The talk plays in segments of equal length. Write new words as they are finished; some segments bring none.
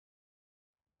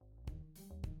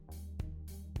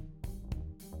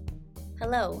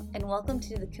Hello, and welcome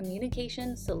to the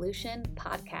Communication Solution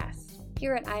Podcast.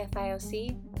 Here at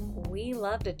IFIOC, we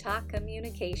love to talk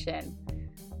communication.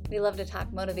 We love to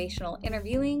talk motivational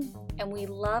interviewing, and we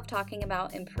love talking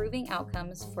about improving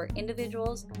outcomes for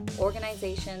individuals,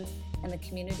 organizations, and the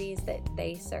communities that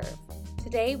they serve.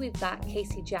 Today, we've got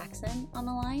Casey Jackson on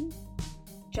the line,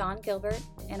 John Gilbert,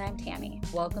 and I'm Tammy.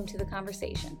 Welcome to the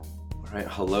conversation. All right,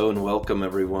 hello and welcome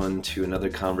everyone to another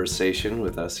conversation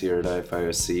with us here at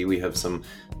IFIOC. We have some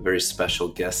very special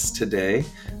guests today,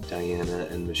 Diana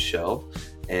and Michelle,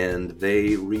 and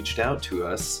they reached out to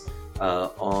us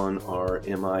on our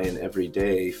MI and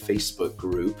Everyday Facebook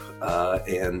group,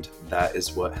 and that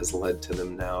is what has led to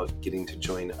them now getting to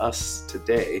join us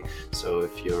today. So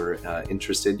if you're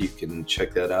interested, you can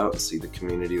check that out and see the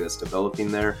community that's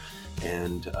developing there.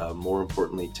 And more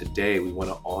importantly, today we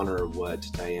want to honor what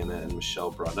Diana and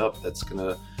Michelle brought up. That's going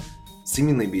to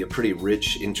seemingly be a pretty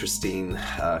rich, interesting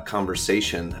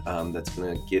conversation that's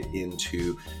going to get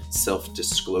into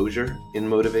self-disclosure in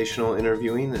motivational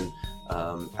interviewing and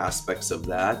aspects of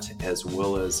that, as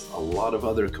well as a lot of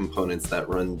other components that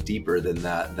run deeper than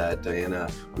that Diana,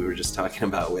 we were just talking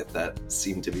about with, that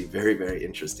seem to be very, very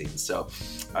interesting. So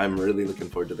I'm really looking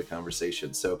forward to the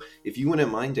conversation. So if you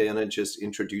wouldn't mind, Diana, just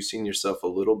introducing yourself a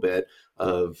little bit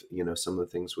of, some of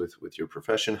the things with your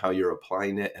profession, how you're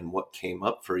applying it, and what came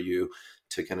up for you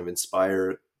to kind of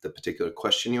inspire the particular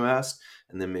question you asked.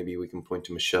 And then maybe we can point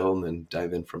to Michelle and then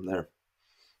dive in from there.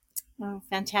 Oh,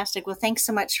 fantastic. Well, thanks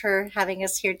so much for having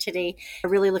us here today. I'm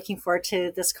really looking forward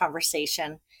to this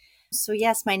conversation. So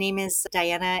yes, my name is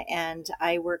Diana and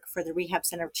I work for the Rehab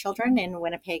Center of Children in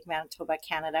Winnipeg, Manitoba,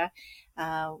 Canada.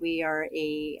 We are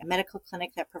a medical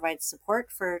clinic that provides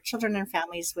support for children and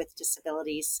families with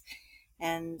disabilities.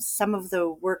 And some of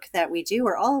the work that we do,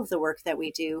 or all of the work that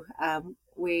we do,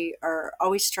 we are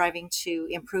always striving to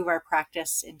improve our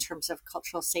practice in terms of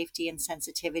cultural safety and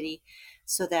sensitivity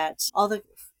so that all the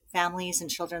families and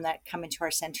children that come into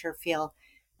our center feel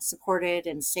supported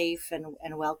and safe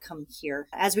and welcome here.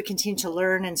 As we continue to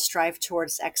learn and strive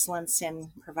towards excellence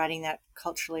in providing that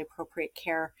culturally appropriate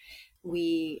care,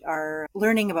 we are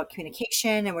learning about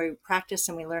communication and we practice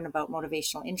and we learn about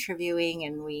motivational interviewing,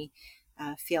 and we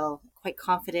feel quite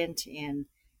confident in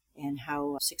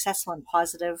how successful and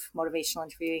positive motivational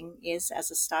interviewing is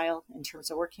as a style in terms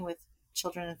of working with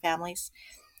children and families.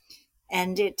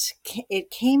 And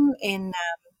it came in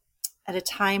at a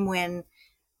time when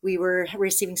we were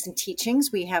receiving some teachings.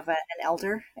 We have an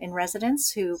elder in residence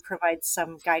who provides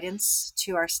some guidance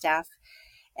to our staff.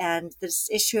 And this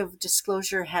issue of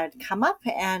disclosure had come up,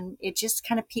 and it just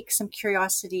kind of piqued some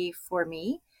curiosity for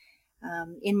me.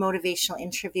 In motivational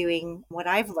interviewing, what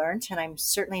I've learned, and I'm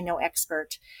certainly no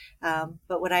expert,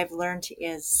 but what I've learned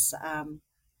is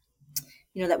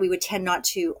that we would tend not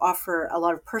to offer a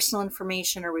lot of personal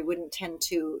information, or we wouldn't tend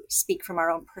to speak from our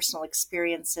own personal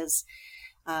experiences,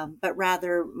 but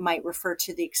rather might refer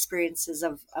to the experiences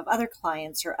of other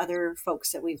clients or other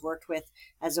folks that we've worked with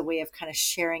as a way of kind of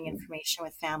sharing information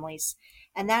with families.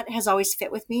 And that has always fit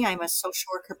with me. I'm a social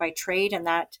worker by trade, and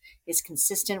that is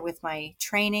consistent with my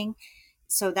training.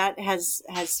 So that has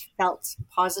felt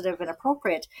positive and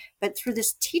appropriate. But through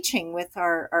this teaching with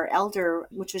our elder,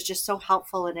 which was just so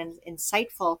helpful and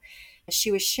insightful,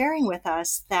 she was sharing with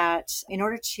us that in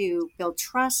order to build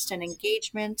trust and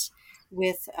engagement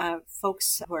with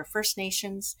folks who are First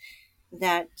Nations,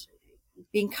 that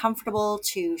being comfortable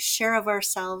to share of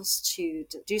ourselves, to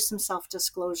do some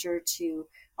self-disclosure, to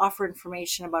offer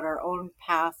information about our own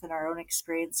path and our own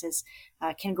experiences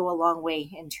can go a long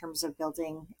way in terms of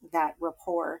building that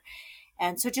rapport.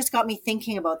 And so it just got me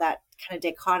thinking about that kind of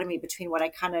dichotomy between what I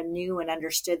kind of knew and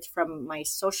understood from my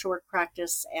social work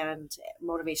practice and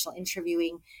motivational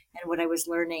interviewing and what I was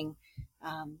learning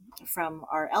from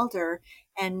our elder.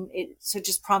 And it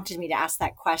just prompted me to ask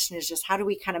that question, is just how do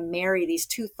we kind of marry these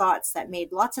two thoughts that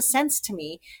made lots of sense to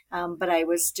me, but I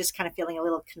was just kind of feeling a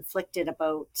little conflicted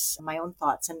about my own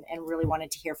thoughts and really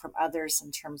wanted to hear from others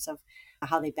in terms of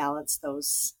how they balance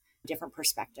those different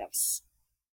perspectives.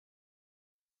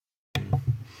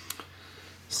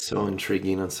 So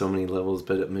intriguing on so many levels.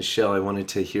 But Michelle, I wanted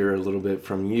to hear a little bit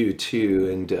from you too,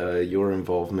 and your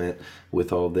involvement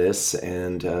with all this,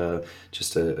 and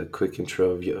just a quick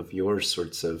intro of your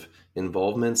sorts of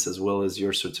involvements, as well as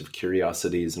your sorts of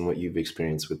curiosities and what you've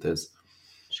experienced with this.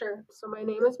 Sure. So my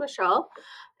name is Michelle,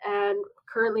 and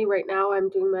currently right now I'm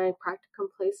doing my practicum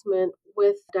placement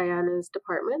with Diana's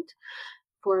department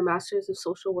for a Master's of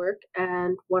Social Work,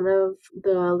 and one of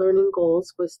the learning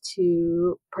goals was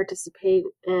to participate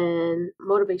in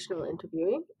motivational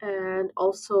interviewing, and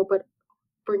also but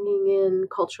bringing in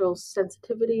cultural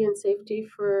sensitivity and safety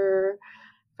for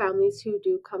families who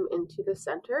do come into the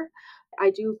center.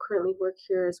 I do currently work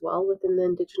here as well within the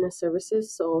Indigenous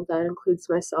services, so that includes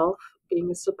myself being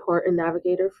a support and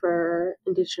navigator for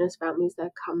Indigenous families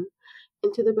that come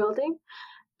into the building.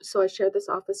 So I shared this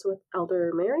office with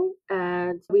Elder Mary,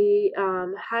 and we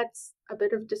had a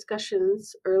bit of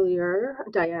discussions earlier,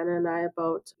 Diana and I,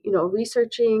 about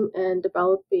researching and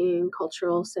developing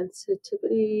cultural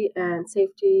sensitivity and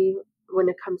safety when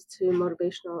it comes to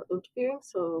motivational interviewing.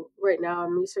 So right now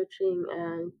I'm researching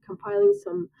and compiling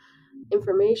some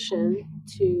information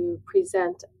to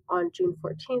present on June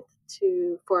 14th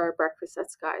for our Breakfast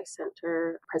at Sky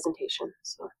Center presentation.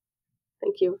 So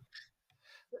thank you.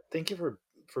 Thank you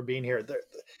for being here.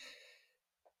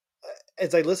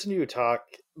 As I listen to you talk,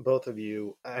 both of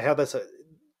you, I have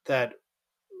that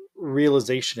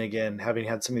realization again, having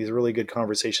had some of these really good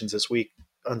conversations this week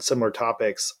on similar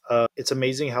topics. It's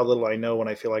amazing how little I know when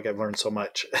I feel like I've learned so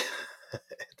much at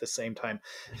the same time,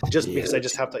 just because I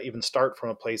just have to even start from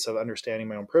a place of understanding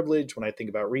my own privilege. When I think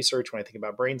about research, when I think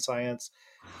about brain science,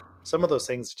 some of those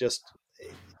things just,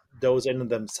 those in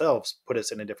themselves put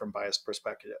us in a different biased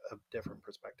perspective, a different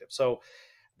perspective. So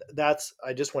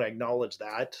I just want to acknowledge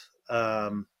that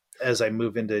as I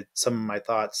move into some of my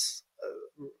thoughts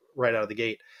right out of the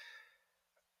gate.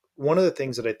 One of the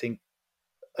things that I think,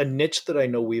 a niche that I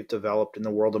know we've developed in the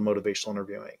world of motivational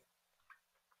interviewing,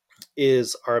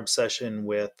 is our obsession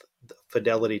with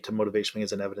fidelity to motivation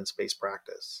as an evidence-based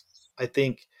practice. I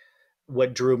think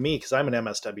what drew me, because I'm an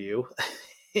MSW,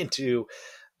 into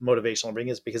motivational interviewing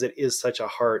is because it is such a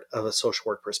heart of a social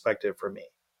work perspective for me.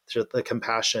 The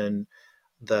compassion,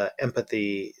 the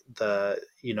empathy,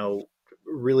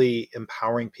 really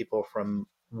empowering people from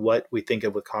what we think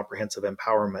of with comprehensive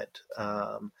empowerment,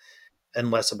 and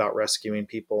less about rescuing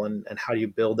people, and how do you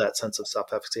build that sense of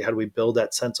self-efficacy? How do we build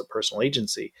that sense of personal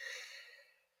agency?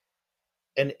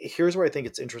 And here's where I think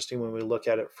it's interesting when we look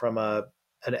at it from an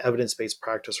evidence-based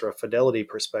practice or a fidelity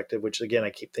perspective, which again, I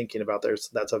keep thinking about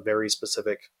that's a very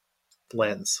specific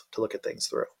lens to look at things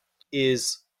through,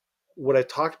 is what I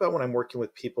talked about when I'm working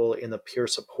with people in the peer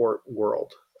support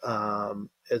world,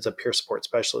 as a peer support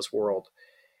specialist world,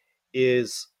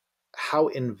 is how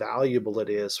invaluable it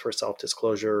is for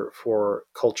self-disclosure, for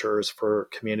cultures, for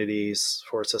communities,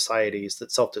 for societies,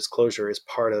 that self-disclosure is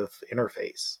part of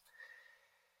interface.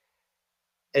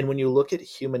 And when you look at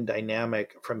human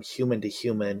dynamic from human to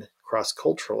human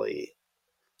cross-culturally,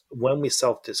 when we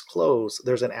self-disclose,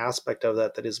 there's an aspect of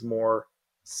that is more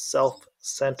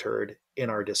self-centered in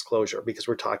our disclosure, because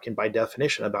we're talking by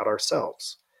definition about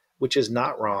ourselves, which is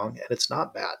not wrong and it's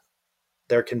not bad.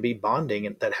 There can be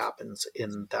bonding that happens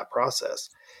in that process.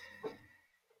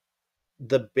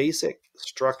 The basic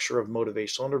structure of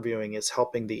motivational interviewing is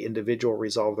helping the individual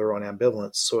resolve their own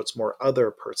ambivalence, so it's more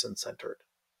other person centered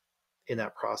in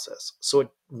that process.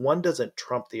 So one doesn't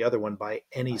trump the other one by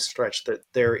any stretch. That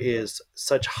there is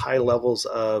such high levels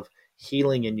of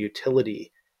healing and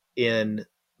utility in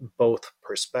both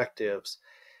perspectives.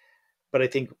 But I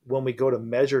think when we go to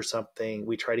measure something,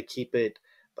 we try to keep it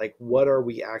like, what are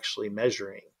we actually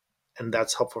measuring? And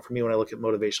that's helpful for me when I look at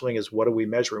motivational, is what are we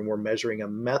measuring? We're measuring a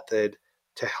method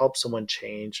to help someone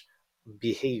change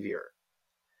behavior.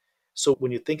 So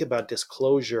when you think about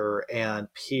disclosure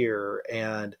and peer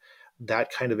and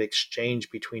that kind of exchange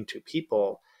between two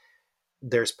people,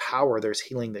 there's power, there's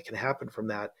healing that can happen from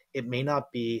that. It may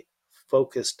not be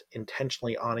focused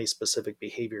intentionally on a specific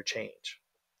behavior change.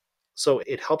 So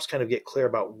it helps kind of get clear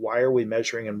about why are we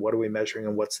measuring and what are we measuring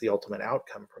and what's the ultimate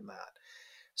outcome from that.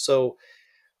 So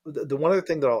the one other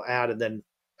thing that I'll add, and then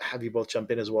have you both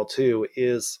jump in as well too,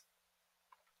 is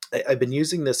I've been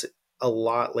using this a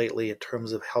lot lately in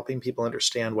terms of helping people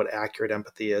understand what accurate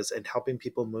empathy is and helping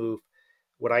people move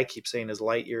what I keep saying is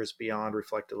light years beyond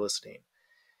reflective listening,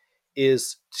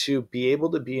 is to be able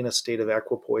to be in a state of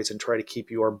equipoise and try to keep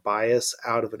your bias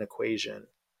out of an equation.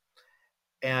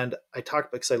 And I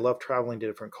talk, because I love traveling to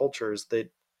different cultures, that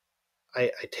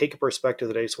I take a perspective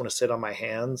that I just want to sit on my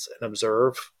hands and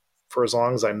observe for as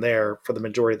long as I'm there for the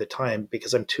majority of the time,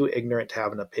 because I'm too ignorant to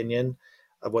have an opinion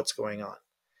of what's going on.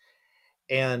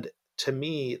 And to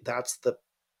me, that's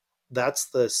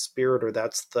the spirit, or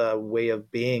that's the way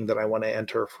of being that I want to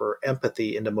enter for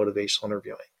empathy into motivational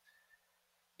interviewing,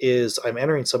 is I'm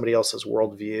entering somebody else's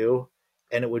worldview,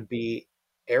 and it would be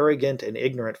arrogant and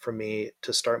ignorant for me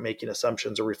to start making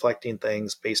assumptions or reflecting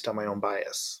things based on my own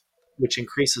bias, which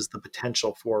increases the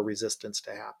potential for resistance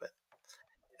to happen.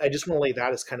 I just want to lay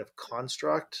that as kind of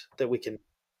construct that we can,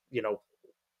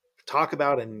 talk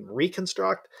about and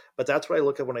reconstruct. But that's what I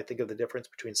look at when I think of the difference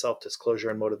between self-disclosure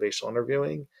and motivational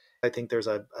interviewing, I think there's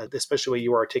especially what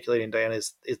you were articulating, Diana,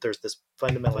 is there's this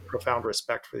fundamentally profound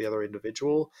respect for the other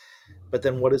individual. But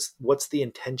then what's the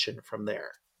intention from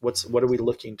there? What are we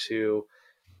looking to,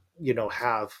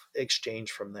 have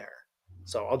exchange from there?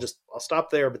 So I'll stop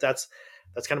there, but that's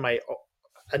kind of my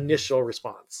initial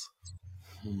response.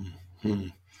 Hmm.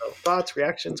 So thoughts,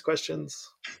 reactions, questions?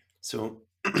 So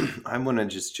I want to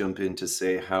just jump in to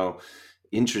say how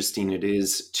interesting it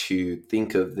is to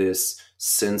think of this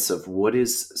sense of what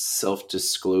is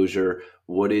self-disclosure,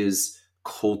 what is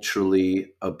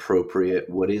culturally appropriate,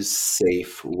 what is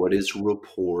safe, what is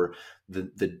rapport.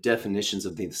 The definitions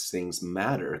of these things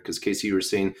matter because, Casey, you were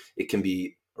saying it can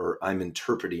be, or I'm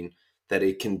interpreting that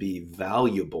it can be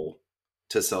valuable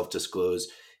to self-disclose.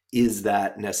 Is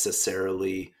that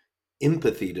necessarily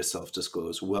empathy to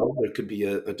self-disclose? Well, there could be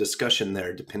a discussion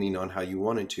there depending on how you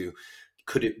wanted to.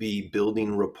 Could it be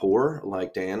building rapport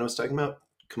like Diana was talking about?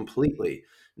 Completely.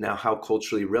 Now, how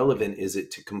culturally relevant is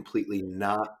it to completely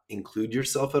not include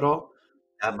yourself at all?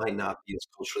 That might not be as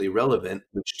culturally relevant,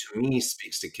 which to me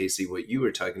speaks to, Casey, what you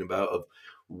were talking about of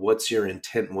what's your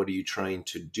intent? What are you trying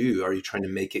to do? Are you trying to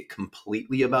make it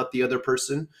completely about the other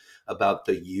person, about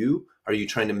the you? Are you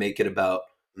trying to make it about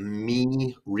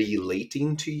me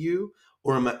relating to you?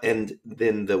 And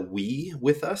then the we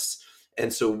with us?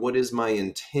 And so, what is my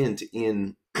intent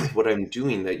in what I'm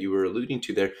doing that you were alluding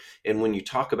to there? And when you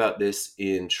talk about this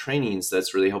in trainings,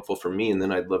 that's really helpful for me. And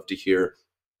then I'd love to hear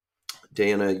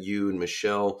Dana, you and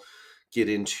Michelle get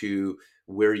into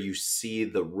where you see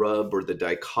the rub or the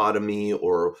dichotomy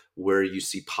or where you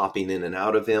see popping in and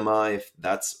out of MI, if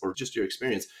that's, or just your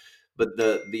experience. But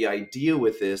the idea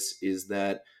with this is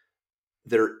that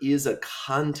there is a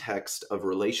context of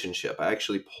relationship. I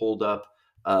actually pulled up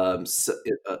a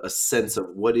sense of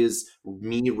what is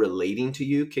me relating to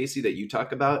you, Casey, that you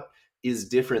talk about is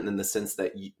different than the sense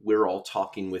that we're all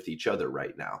talking with each other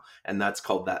right now, and that's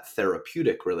called that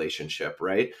therapeutic relationship,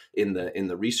 right? In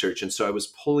the research. And so I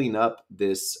was pulling up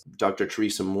this Dr.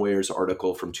 Teresa Moyer's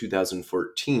article from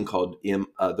 2014 called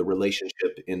 "The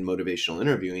Relationship in Motivational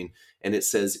Interviewing," and it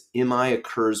says MI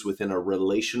occurs within a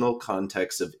relational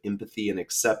context of empathy and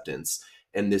acceptance,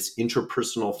 and this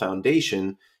interpersonal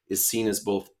foundation is seen as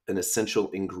both an essential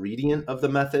ingredient of the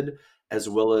method as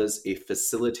well as a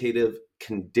facilitative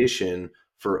condition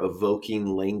for evoking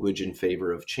language in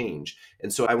favor of change.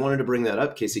 And so I wanted to bring that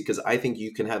up, Casey, because I think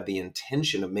you can have the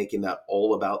intention of making that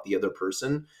all about the other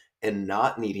person and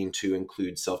not needing to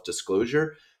include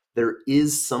self-disclosure. There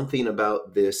is something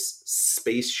about this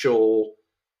spatial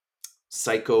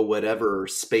psycho whatever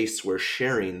space we're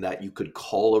sharing that you could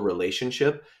call a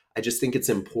relationship. I just think it's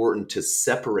important to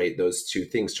separate those two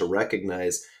things, to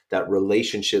recognize that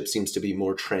relationship seems to be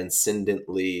more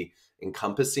transcendently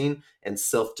encompassing, and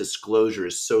self-disclosure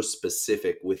is so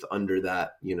specific with under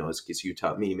that, as you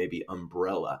taught me, maybe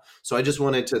umbrella. So I just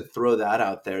wanted to throw that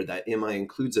out there, that MI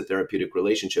includes a therapeutic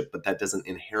relationship, but that doesn't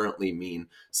inherently mean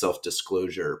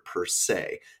self-disclosure per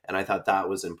se. And I thought that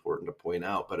was important to point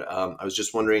out. But I was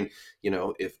just wondering,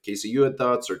 if Casey, you had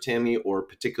thoughts, or Tammy, or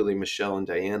particularly Michelle and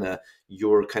Diana,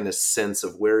 your kind of sense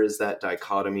of where is that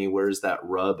dichotomy, where is that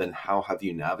rub, and how have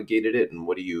you navigated it, and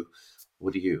what do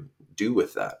you do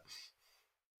with that?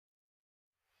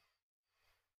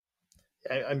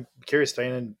 I'm curious,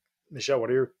 Diana and Michelle, what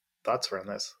are your thoughts around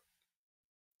this?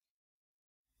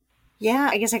 Yeah,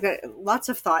 I guess I got lots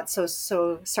of thoughts.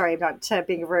 So sorry, I'm not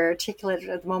being very articulate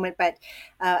at the moment, but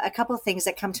a couple of things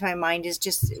that come to my mind is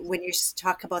just when you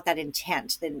talk about that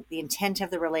intent, the intent of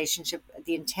the relationship,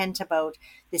 the intent about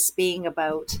this being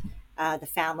about the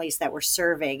families that we're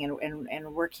serving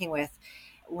and working with.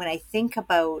 When I think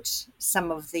about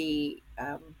some of the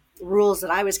rules that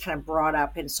I was kind of brought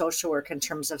up in social work in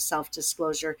terms of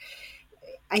self-disclosure,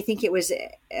 I think it was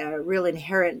a real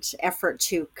inherent effort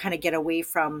to kind of get away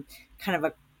from kind of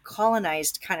a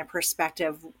colonized kind of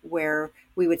perspective where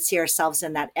we would see ourselves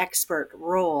in that expert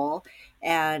role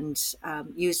and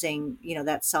using,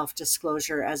 that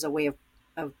self-disclosure as a way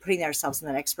of putting ourselves in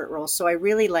that expert role. So I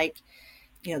really like,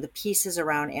 the pieces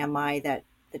around MI that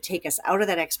take us out of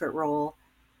that expert role,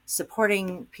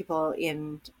 supporting people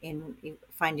in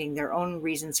finding their own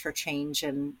reasons for change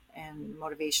and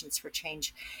motivations for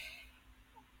change.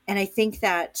 And I think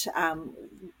that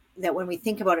that when we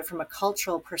think about it from a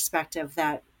cultural perspective,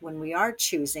 that when we are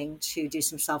choosing to do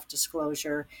some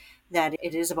self-disclosure, that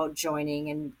it is about joining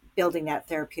and building that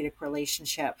therapeutic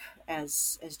relationship,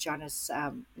 as John has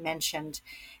mentioned,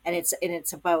 and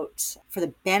it's about for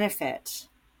the benefit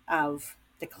of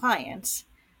the client,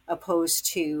 opposed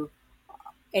to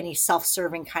any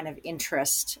self-serving kind of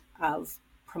interest of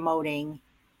promoting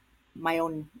my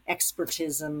own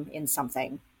expertism in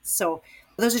something. So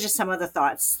Those are just some of the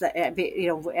thoughts that,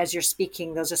 as you're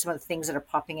speaking, those are some of the things that are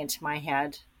popping into my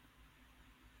head.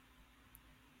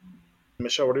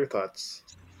 Michelle, what are your thoughts?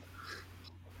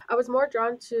 I was more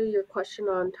drawn to your question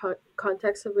on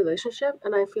context of relationship,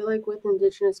 and I feel like with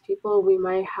Indigenous people, we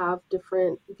might have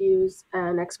different views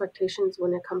and expectations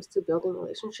when it comes to building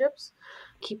relationships.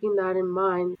 Keeping that in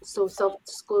mind, so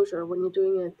self-disclosure when you're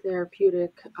doing it in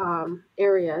therapeutic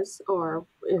areas or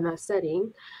in a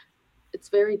setting, it's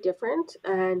very different.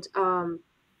 And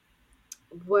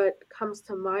what comes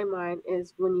to my mind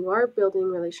is when you are building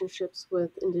relationships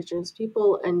with Indigenous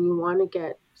people and you want to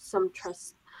get some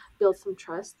trust, build some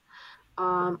trust.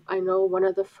 I know one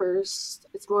of the first,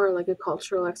 it's more like a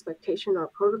cultural expectation or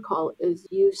protocol, is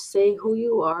you say who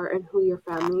you are and who your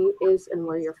family is and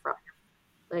where you're from.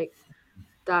 Like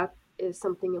that is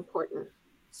something important.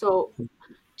 So,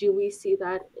 do we see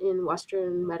that in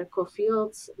Western medical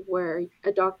fields where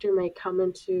a doctor may come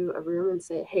into a room and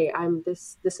say, "Hey, I'm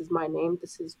this is my name,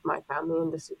 this is my family,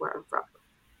 and this is where I'm from."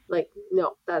 Like,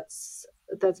 no, that's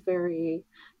very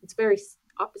it's very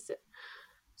opposite.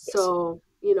 Yes. So,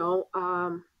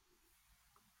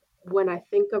 when I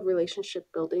think of relationship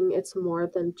building, it's more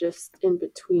than just in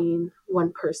between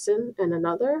one person and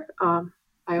another.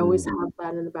 I always have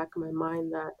that in the back of my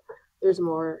mind that there's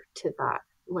more to that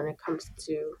when it comes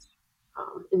to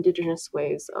Indigenous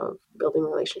ways of building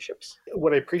relationships.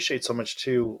 What I appreciate so much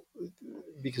too,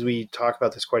 because we talk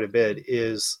about this quite a bit,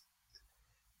 is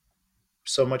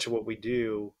so much of what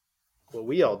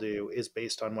we all do, is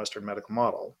based on Western medical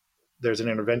model. There's an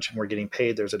intervention, we're getting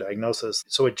paid, there's a diagnosis.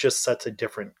 So it just sets a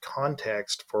different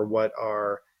context for what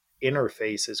our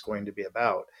interface is going to be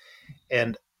about.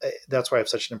 And that's why I have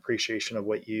such an appreciation of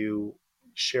what you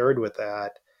shared with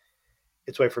that.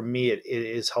 It's why for me, it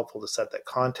is helpful to set that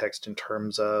context in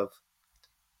terms of,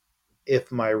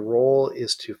 if my role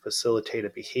is to facilitate a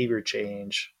behavior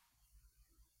change,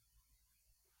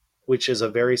 which is a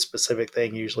very specific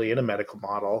thing, usually in a medical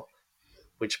model,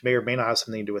 which may or may not have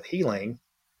something to do with healing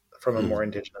from a more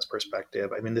Indigenous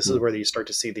perspective. I mean, this is where you start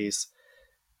to see these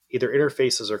either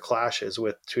interfaces or clashes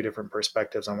with two different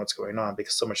perspectives on what's going on,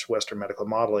 because so much Western medical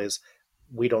model is,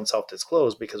 we don't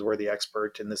self-disclose because we're the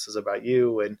expert and this is about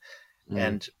you.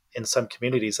 And in some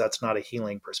communities, that's not a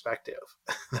healing perspective.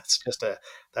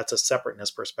 That's a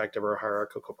separateness perspective or a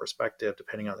hierarchical perspective,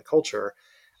 depending on the culture.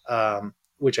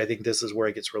 Which I think this is where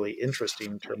it gets really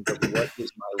interesting in terms of, what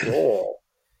is my role?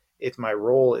 If my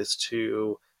role is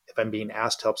if I'm being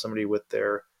asked to help somebody with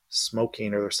their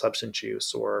smoking or their substance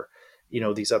use, or,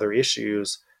 these other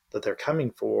issues that they're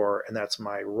coming for, and that's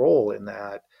my role in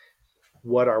that,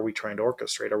 what are we trying to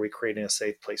orchestrate? Are we creating a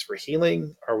safe place for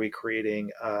healing? Are we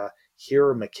creating, here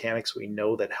are mechanics we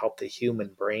know that help the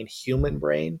human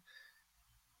brain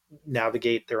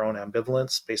navigate their own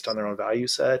ambivalence based on their own value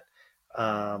set?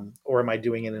 Or am I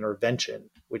doing an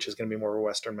intervention, which is going to be more of a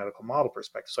Western medical model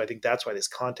perspective? So I think that's why this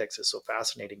context is so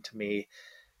fascinating to me,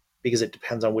 because it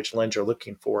depends on which lens you're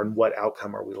looking for and what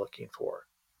outcome are we looking for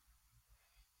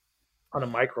on a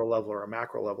micro level or a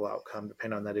macro level outcome,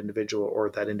 depending on that individual or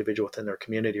that individual within their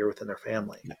community or within their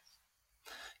family.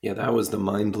 Yeah, that was the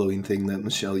mind-blowing thing that,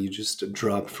 Michelle, you just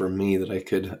dropped for me, that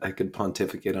I could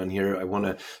pontificate on here. I want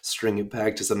to string it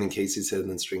back to something Casey said and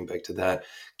then string back to that.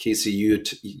 Casey, you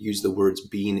used the words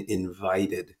being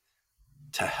invited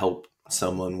to help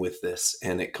someone with this.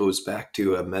 And it goes back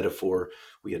to a metaphor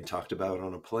we had talked about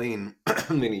on a plane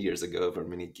many years ago, for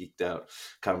many geeked out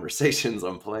conversations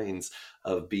on planes,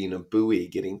 of being a buoy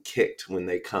getting kicked when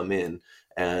they come in,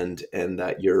 and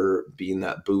that you're being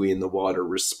that buoy in the water,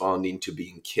 responding to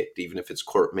being kicked. Even if it's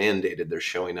court mandated, they're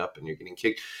showing up and you're getting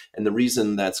kicked. And the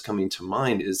reason that's coming to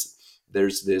mind is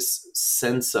there's this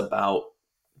sense about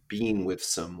being with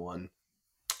someone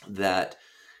that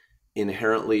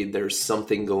inherently there's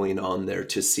something going on there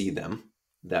to see them,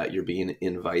 that you're being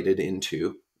invited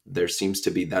into. That seems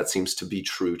to be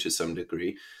true to some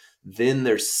degree. Then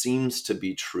there seems to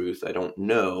be truth, I don't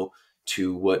know,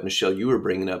 to what, Michelle, you were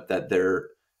bringing up, that there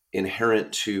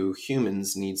inherent to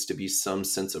humans needs to be some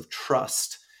sense of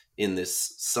trust in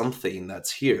this something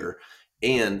that's here.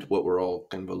 And what we're all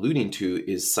kind of alluding to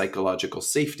is psychological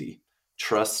safety,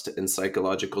 trust and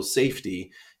psychological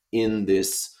safety in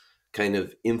this kind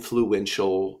of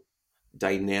influential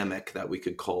dynamic that we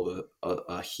could call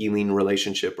a healing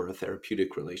relationship or a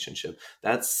therapeutic relationship.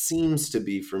 That seems to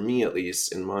be, for me at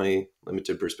least, in my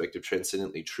limited perspective,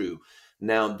 transcendently true.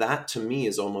 Now, that to me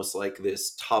is almost like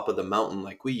this top of the mountain,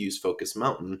 like we use Focus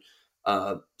Mountain,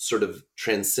 sort of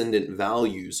transcendent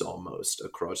values almost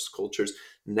across cultures.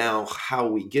 Now, how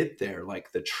we get there,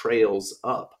 like the trails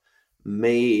up,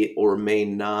 may or may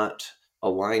not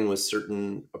align with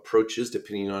certain approaches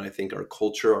depending on, I think, our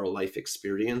culture, our life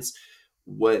experience.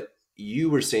 What you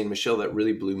were saying, Michelle, that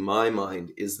really blew my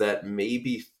mind is that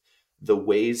maybe the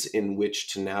ways in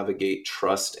which to navigate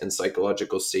trust and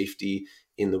psychological safety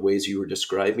in the ways you were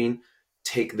describing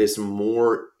take this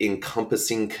more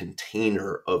encompassing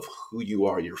container of who you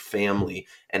are, your family,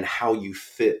 and how you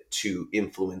fit to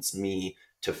influence me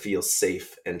to feel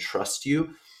safe and trust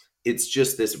you. It's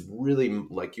just this really,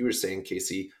 like you were saying,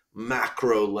 Casey,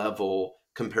 macro level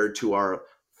compared to our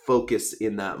focus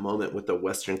in that moment with the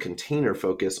Western container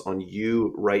focus on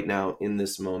you right now in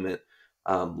this moment.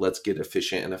 Let's get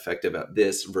efficient and effective at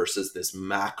this versus this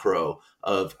macro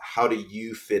of how do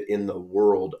you fit in the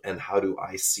world and how do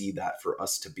I see that for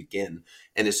us to begin.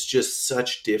 And it's just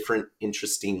such different,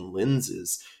 interesting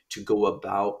lenses to go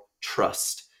about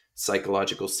trust,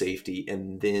 psychological safety,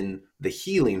 and then the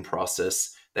healing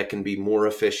process that can be more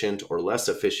efficient or less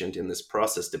efficient in this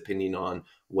process, depending on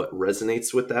what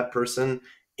resonates with that person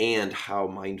and how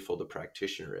mindful the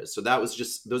practitioner is. So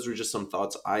those were just some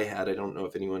thoughts I had. I don't know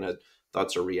if anyone had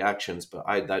thoughts or reactions, but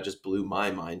that just blew my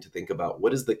mind to think about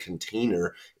what is the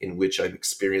container in which I'm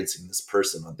experiencing this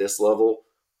person on this level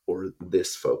or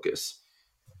this focus.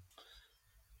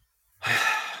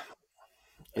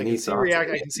 Any thoughts?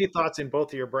 I can see thoughts in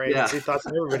both of your brains. Yeah. I can see thoughts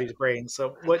in everybody's brain.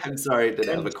 So what? I'm sorry, I did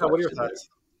have a Michelle, what are your question there. thoughts?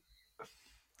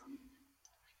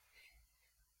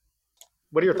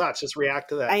 What are your thoughts? Just react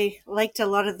to that. I liked a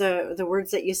lot of the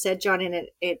words that you said, John, and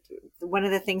it one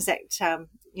of the things that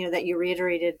that you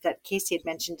reiterated that Casey had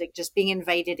mentioned, like just being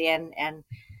invited in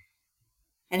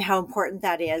and how important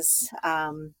that is.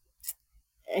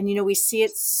 And we see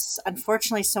it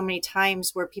unfortunately so many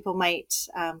times where people might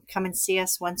come and see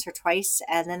us once or twice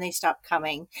and then they stop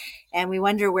coming, and we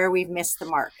wonder where we've missed the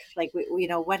mark. Like we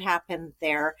what happened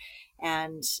there,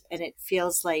 and it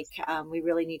feels like we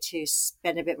really need to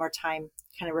spend a bit more time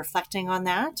kind of reflecting on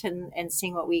that and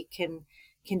seeing what we can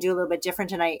do a little bit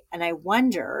different. And I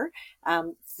wonder,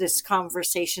 this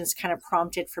conversation's kind of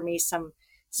prompted for me some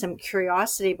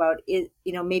curiosity about it.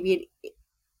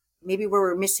 Maybe where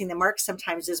we're missing the mark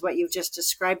sometimes is what you've just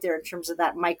described there in terms of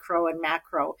that micro and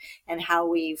macro, and how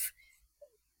we've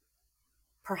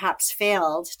perhaps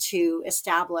failed to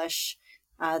establish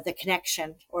the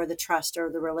connection or the trust or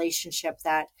the relationship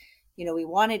that we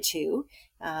wanted to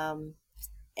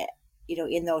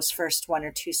in those first one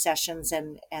or two sessions,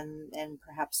 and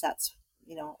perhaps that's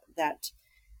that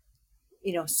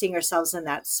seeing ourselves in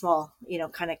that small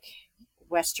kind of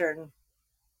Western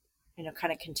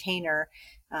kind of container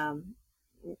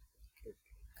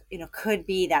could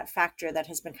be that factor that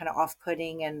has been kind of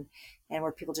off-putting, and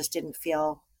where people just didn't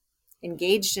feel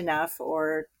engaged enough,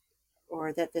 or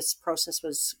that this process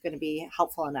was going to be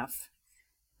helpful enough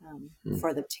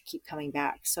for them to keep coming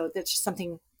back. So that's just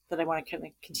something that I want to kind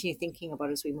of continue thinking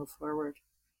about as we move forward.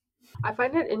 I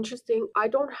find it interesting. I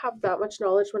don't have that much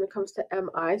knowledge when it comes to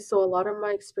MI, so a lot of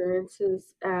my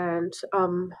experiences and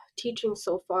teaching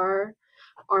so far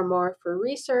are more for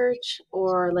research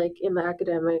or like in the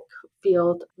academic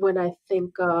field. When I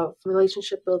think of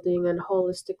relationship building and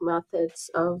holistic methods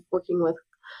of working with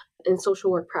in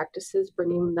social work practices,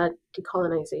 bringing that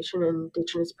decolonization and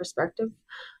Indigenous perspective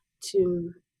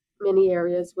to many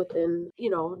areas within,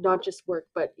 not just work,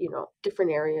 but,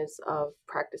 different areas of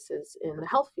practices in the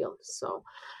health field. So,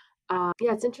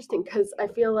 yeah, it's interesting because I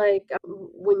feel like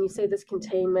when you say this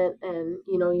containment and,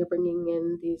 you're bringing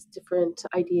in these different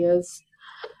ideas,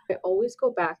 I always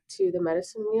go back to the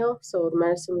medicine wheel. So the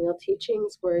medicine wheel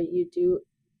teachings where you do,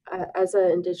 as an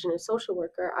Indigenous social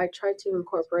worker, I try to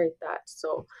incorporate that.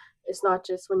 So it's not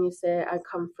just when you say I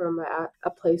come from a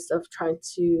place of trying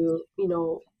to,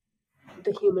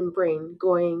 the human brain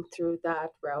going through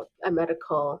that route, a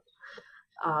medical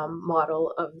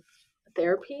model of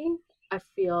therapy. I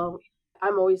feel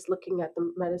I'm always looking at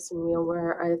the medicine wheel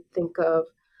where I think of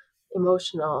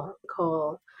emotional,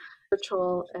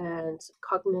 spiritual, and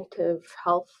cognitive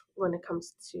health when it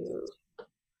comes to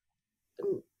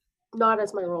not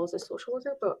as my role as a social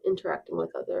worker, but interacting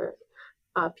with other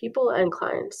people and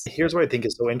clients. Here's what I think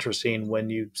is so interesting when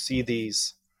you see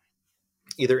these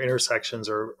either intersections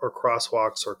or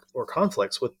crosswalks or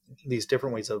conflicts with these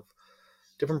different ways of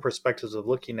different perspectives of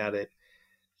looking at it.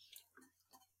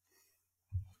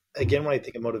 Again, when I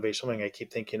think of motivational learning, I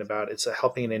keep thinking about it's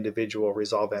helping an individual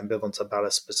resolve ambivalence about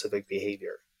a specific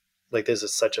behavior. Like this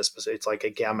is such a specific, it's like a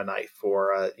gamma knife,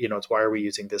 or it's why are we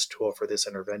using this tool for this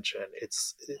intervention?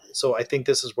 So I think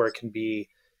this is where it can be.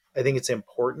 I think it's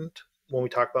important when we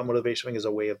talk about motivation as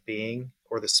a way of being,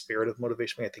 or the spirit of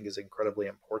motivation. I think is incredibly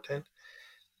important.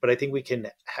 But I think we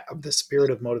can have the spirit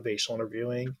of motivational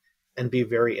interviewing and be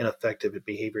very ineffective at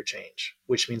behavior change,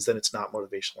 which means then it's not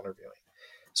motivational interviewing.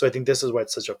 So I think this is why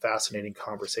it's such a fascinating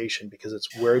conversation, because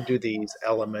it's where do these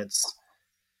elements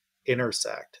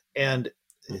intersect? And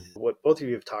what both of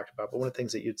you have talked about, but one of the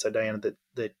things that you'd said, Diana,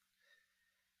 that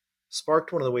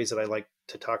sparked one of the ways that I like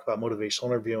to talk about motivational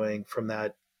interviewing from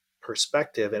that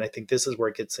perspective, and I think this is where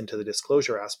it gets into the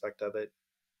disclosure aspect of it,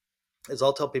 is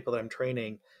I'll tell people that I'm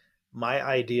training, my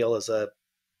ideal as a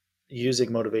using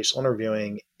motivational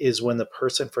interviewing is when the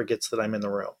person forgets that I'm in the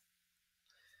room.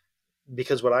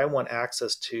 Because what I want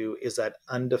access to is that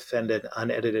undefended,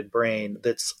 unedited brain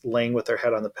that's laying with their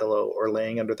head on the pillow or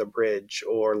laying under the bridge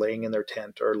or laying in their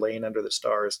tent or laying under the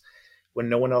stars when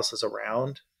no one else is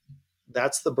around.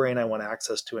 That's the brain I want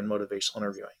access to in motivational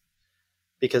interviewing,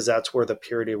 because that's where the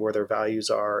purity, where their values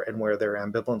are and where their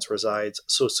ambivalence resides.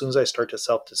 So as soon as I start to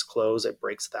self-disclose, it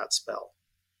breaks that spell.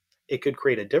 It could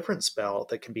create a different spell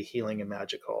that can be healing and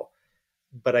magical,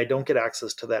 but I don't get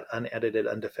access to that unedited,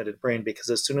 undefended brain, because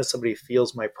as soon as somebody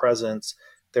feels my presence,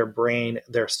 their brain,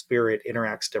 their spirit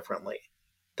interacts differently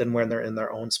than when they're in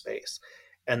their own space.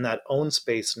 And that own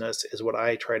spaceness is what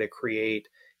I try to create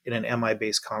in an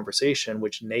MI-based conversation,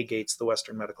 which negates the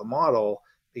Western medical model,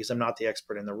 because I'm not the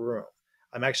expert in the room.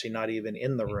 I'm actually not even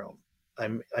in the room.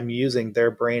 I'm using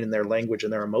their brain and their language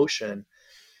and their emotion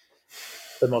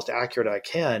the most accurate I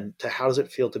can to how does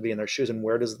it feel to be in their shoes, and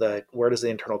where does the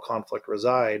internal conflict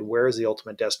reside? Where is the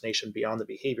ultimate destination beyond the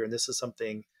behavior? And this is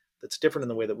something that's different in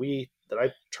the way that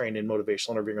I trained in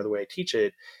motivational interviewing, or the way I teach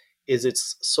it, is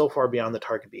it's so far beyond the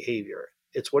target behavior.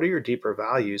 It's what are your deeper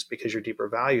values, because your deeper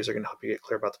values are going to help you get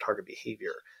clear about the target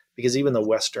behavior. Because even the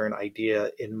Western idea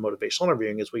in motivational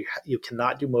interviewing is you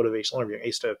cannot do motivational interviewing. I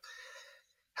used to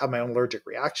have my own allergic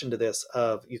reaction to this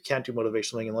of you can't do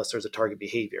motivational interviewing unless there's a target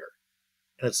behavior.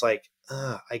 And it's like,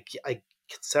 I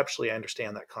conceptually I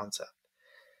understand that concept.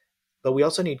 But we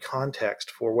also need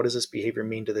context for what does this behavior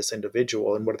mean to this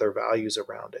individual and what are their values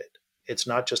around it. It's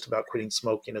not just about quitting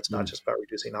smoking. It's not just about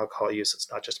reducing alcohol use.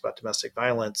 It's not just about domestic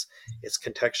violence. It's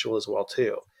contextual as well,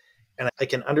 too. And I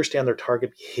can understand their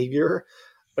target behavior,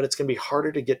 but it's going to be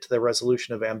harder to get to the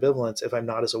resolution of ambivalence if I'm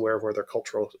not as aware of where their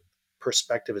cultural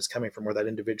perspective is coming from, where that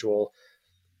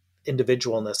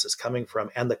individualness is coming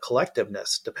from, and the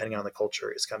collectiveness, depending on the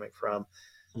culture, is coming from,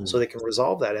 so they can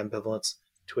resolve that ambivalence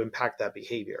to impact that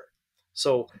behavior.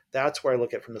 So that's where I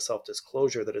look at from the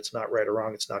self-disclosure, that it's not right or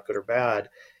wrong, it's not good or bad.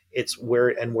 It's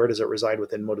where does it reside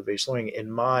within motivational learning.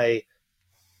 In my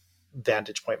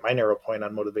vantage point, my narrow point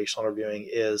on motivational interviewing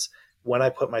is when I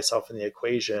put myself in the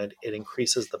equation, it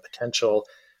increases the potential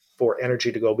for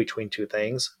energy to go between two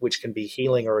things, which can be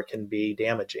healing or it can be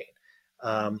damaging.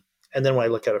 And then when I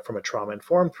look at it from a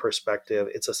trauma-informed perspective,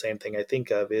 it's the same thing I think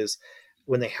of is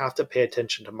when they have to pay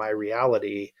attention to my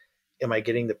reality, am I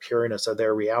getting the pureness of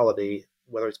their reality,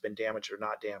 whether it's been damaged or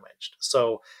not damaged?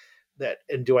 So that,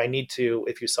 and do I need to,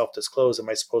 if you self-disclose, am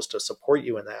I supposed to support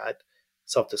you in that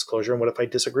self-disclosure? And what if I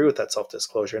disagree with that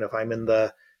self-disclosure? And if I'm in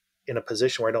a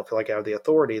position where I don't feel like I have the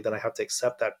authority, then I have to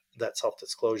accept that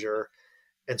self-disclosure.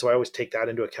 And so I always take that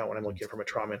into account when I'm looking from a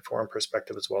trauma-informed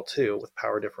perspective as well, too, with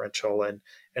power differential. And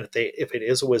if it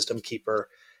is a wisdom keeper,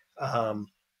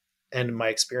 and my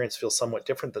experience feels somewhat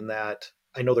different than that,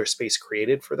 I know there's space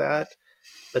created for that.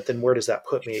 But then where does that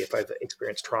put me if I've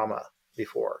experienced trauma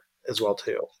before as well,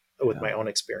 too, with my own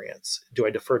experience? Do I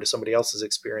defer to somebody else's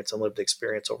experience and lived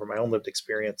experience over my own lived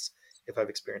experience if I've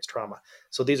experienced trauma?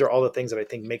 So these are all the things that I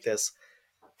think make this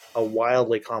a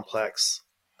wildly complex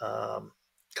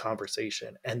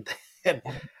conversation, and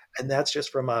that's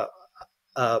just from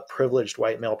a privileged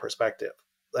white male perspective.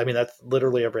 I mean, that's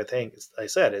literally everything I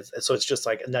said. So it's just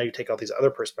like, now you take all these other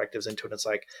perspectives into it. It's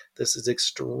like, this is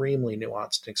extremely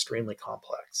nuanced and extremely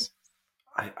complex.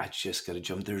 I just got to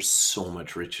jump. There's so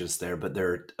much richness there, but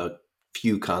there are a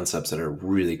few concepts that are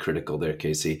really critical there,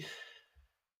 Casey.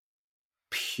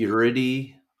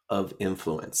 Purity of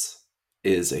influence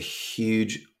is a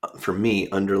huge, for me,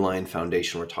 underlying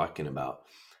foundation we're talking about.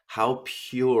 How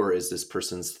pure is this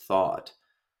person's thought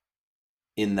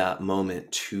in that moment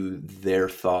to their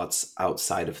thoughts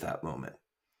outside of that moment?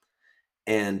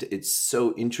 And it's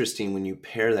so interesting when you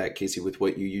pair that, Casey, with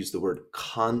what you use the word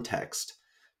context,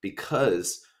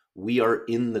 because we are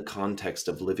in the context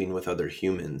of living with other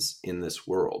humans in this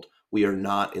world. We are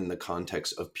not in the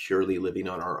context of purely living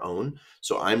on our own.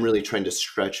 So I'm really trying to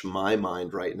stretch my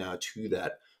mind right now to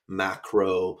that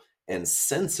macro and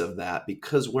sense of that,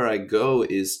 because where I go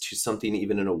is to something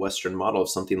even in a Western model of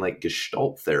something like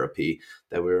Gestalt therapy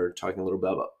that we were talking a little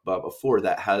bit about before,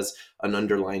 that has an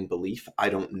underlying belief. I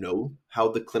don't know how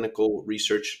the clinical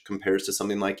research compares to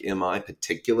something like MI,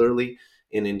 particularly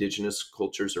in Indigenous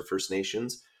cultures or First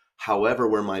Nations. However,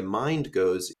 where my mind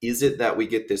goes, is it that we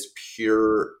get this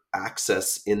pure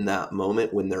access in that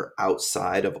moment when they're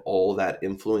outside of all that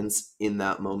influence in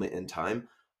that moment in time?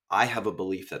 I have a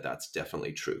belief that that's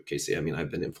definitely true, Casey. I mean, I've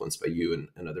been influenced by you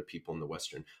and other people in the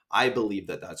Western. I believe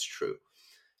that that's true.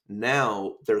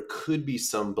 Now, there could be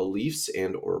some beliefs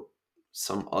and or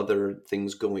some other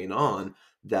things going on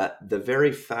that the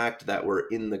very fact that we're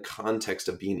in the context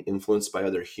of being influenced by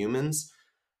other humans,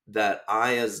 that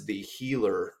I, as the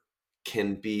healer,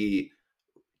 can be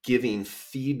giving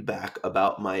feedback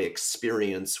about my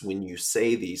experience when you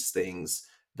say these things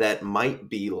that might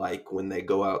be like when they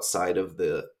go outside of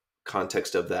the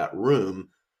context of that room,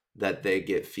 that they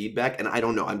get feedback. And I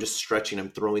don't know, I'm just stretching,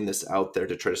 I'm throwing this out there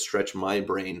to try to stretch my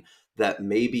brain, that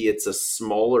maybe it's a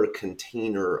smaller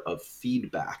container of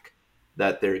feedback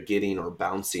that they're getting or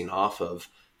bouncing off of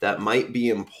that might be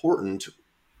important,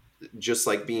 just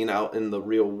like being out in the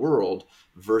real world,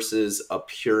 versus a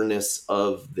pureness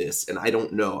of this. And I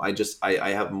don't know, I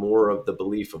have more of the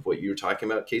belief of what you're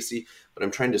talking about, Casey, but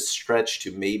I'm trying to stretch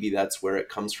to maybe that's where it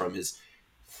comes from, is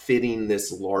fitting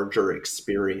this larger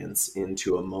experience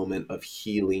into a moment of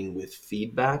healing with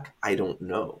feedback. I don't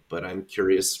know, but I'm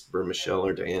curious for Michelle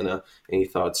or Diana, any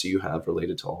thoughts you have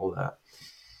related to all of that?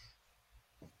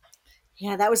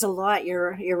 Yeah, that was a lot.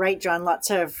 You're right, John. Lots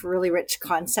of really rich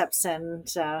concepts and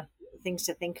things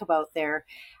to think about there.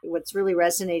 What's really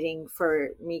resonating for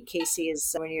me, Casey,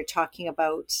 is when you're talking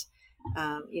about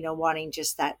wanting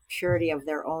just that purity of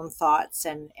their own thoughts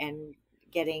and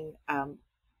getting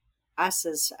us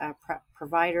as a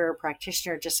provider,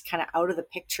 practitioner, just kind of out of the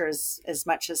picture as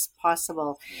much as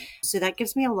possible. So that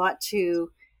gives me a lot to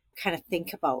kind of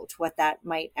think about what that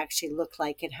might actually look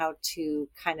like and how to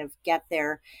kind of get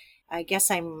there. I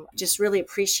guess I'm just really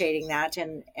appreciating that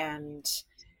and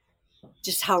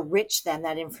just how rich then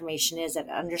that information is at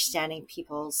understanding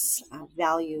people's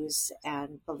values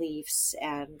and beliefs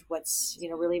and what's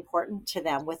really important to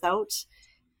them without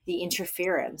the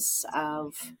interference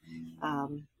of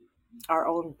our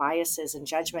own biases and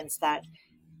judgments that,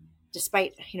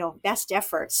 despite best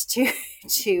efforts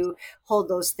to hold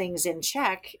those things in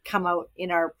check, come out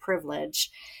in our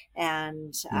privilege.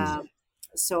 And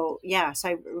so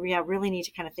I really need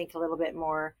to kind of think a little bit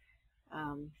more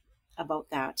about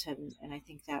that, and I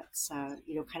think that's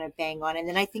kind of bang on. And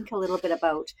then I think a little bit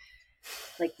about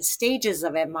like the stages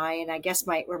of MI, and I guess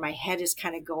where my head is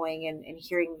kind of going, and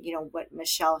hearing what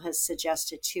Michelle has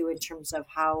suggested too, in terms of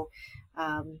how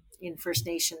in First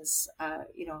Nations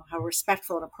how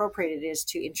respectful and appropriate it is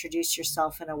to introduce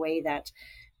yourself in a way that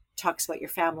talks about your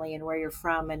family and where you're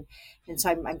from, and so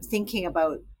I'm thinking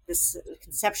about this,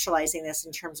 conceptualizing this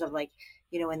in terms of like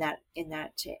in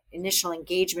that initial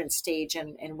engagement stage,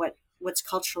 and what's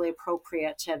culturally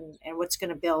appropriate, and what's going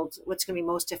to be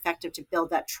most effective to build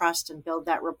that trust and build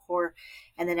that rapport.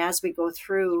 And then as we go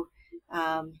through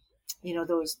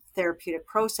those therapeutic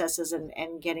processes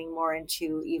and getting more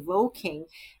into evoking,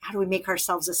 how do we make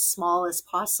ourselves as small as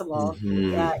possible,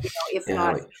 if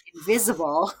not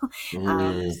invisible,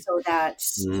 so that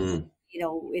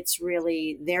it's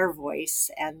really their voice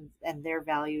and their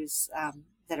values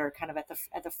that are kind of at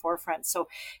the forefront. So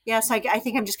yes, I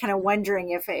think I'm just kind of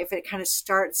wondering if it kind of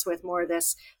starts with more of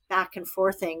this back and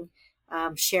forthing,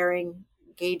 sharing,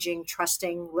 gauging,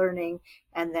 trusting, learning,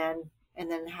 and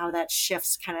then how that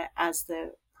shifts kind of as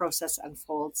the process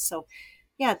unfolds. So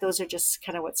yeah, those are just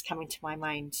kind of what's coming to my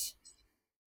mind.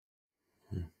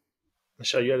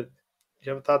 Michelle, you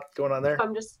have a thought going on there?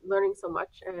 I'm just learning so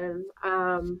much, and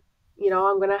I'm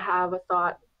gonna have a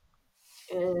thought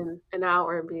in an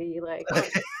hour and be like, oh,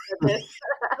 this.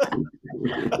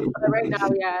 But right now,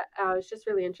 it's just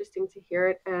really interesting to hear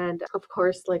it, and of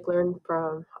course, like, learn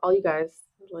from all you guys,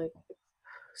 like,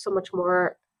 so much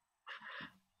more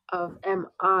of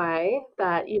MI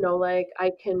that like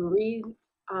I can read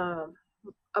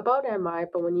about MI,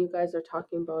 but when you guys are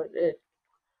talking about it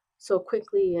so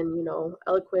quickly and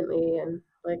eloquently, and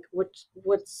like what's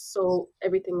so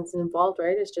everything's involved,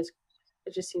 right? It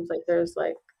just seems like there's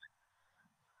like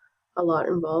a lot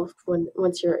involved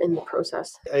once you're in the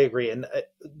process. I agree, and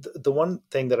the one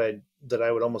thing that I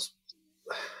want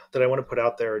to put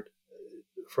out there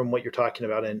from what you're talking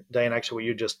about, and Diane, actually what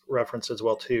you just referenced as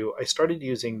well too, I started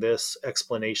using this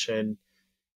explanation.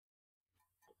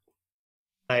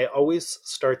 I always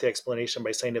start the explanation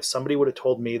by saying, if somebody would have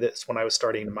told me this when I was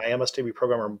starting my MSW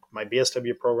program or my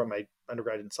BSW program, my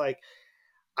undergrad in psych,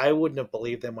 I wouldn't have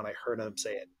believed them when I heard them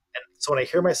say it. And so when I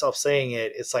hear myself saying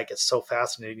it, it's like, it's so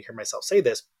fascinating to hear myself say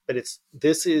this, but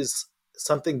this is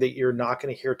something that you're not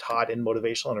going to hear taught in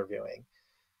motivational interviewing,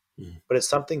 but it's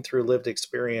something through lived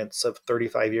experience of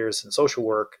 35 years in social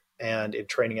work and in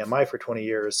training MI for 20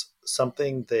 years,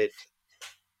 something that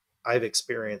I've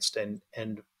experienced and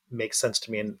makes sense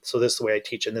to me. And so this is the way I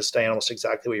teach. And this is, Diane, almost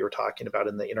exactly what you were talking about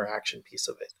in the interaction piece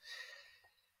of it.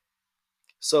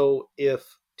 So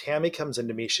if Tammy comes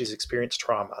into me, she's experienced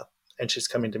trauma and she's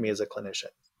coming to me as a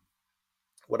clinician.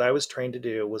 What I was trained to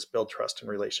do was build trust and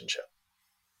relationship,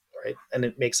 right? And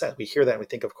it makes sense. We hear that and we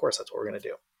think, of course, that's what we're going to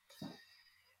do.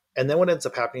 And then what ends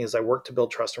up happening is I work to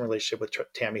build trust and relationship with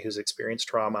Tammy, who's experienced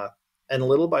trauma. And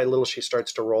little by little, she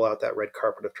starts to roll out that red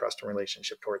carpet of trust and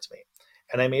relationship towards me.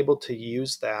 And I'm able to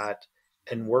use that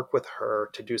and work with her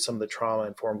to do some of the trauma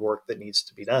informed work that needs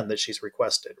to be done that she's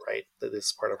requested, right? That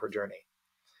is part of her journey.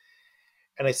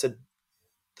 And I said,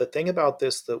 the thing about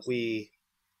this that we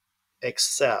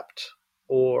accept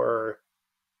or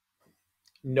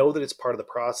know that it's part of the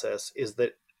process is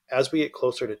that as we get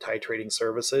closer to titrating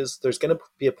services, there's going to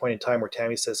be a point in time where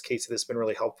Tammy says, Casey, this has been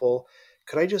really helpful.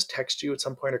 Could I just text you at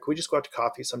some point, or could we just go out to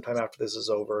coffee sometime after this is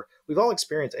over? We've all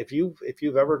experienced, if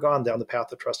you've ever gone down the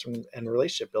path of trust and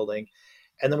relationship building,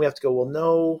 and then we have to go, well,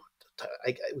 no,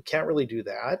 we can't really do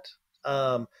that.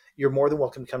 You're more than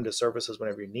welcome to come to services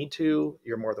whenever you need to.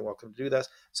 You're more than welcome to do this.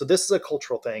 So this is a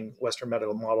cultural thing, Western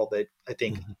medical model, that I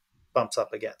think bumps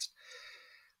up against.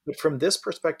 But from this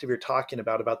perspective you're talking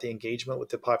about the engagement with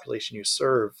the population you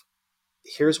serve,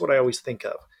 here's what I always think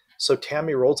of. So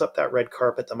Tammy rolls up that red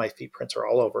carpet that my feet prints are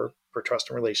all over for trust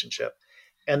and relationship.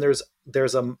 And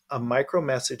there's a micro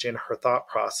message in her thought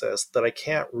process that I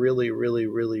can't really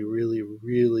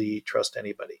trust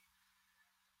anybody.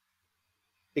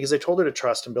 Because I told her to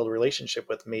trust and build a relationship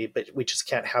with me, but we just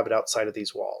can't have it outside of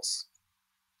these walls.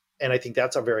 And I think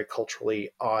that's a very culturally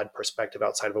odd perspective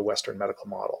outside of a Western medical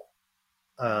model.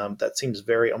 That seems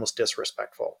very almost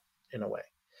disrespectful in a way.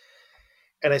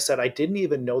 And I said, I didn't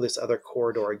even know this other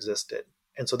corridor existed.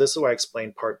 And so this is why I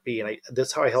explained part B. And this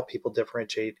is how I help people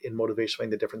differentiate in motivation,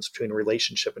 the difference between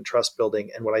relationship and trust building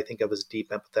and what I think of as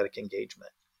deep empathetic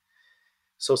engagement.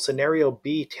 So scenario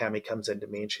B, Tammy comes into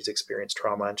me and she's experienced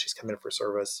trauma and she's come in for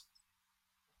service.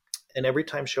 And every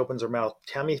time she opens her mouth,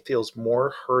 Tammy feels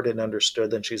more heard and understood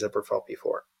than she's ever felt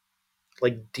before.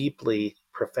 Like deeply,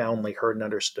 profoundly heard and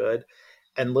understood.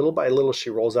 And little by little, she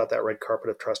rolls out that red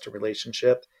carpet of trust and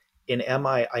relationship. In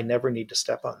MI, I never need to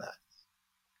step on that.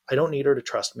 I don't need her to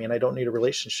trust me, and I don't need a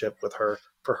relationship with her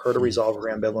for her to resolve her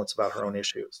ambivalence about her own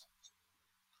issues.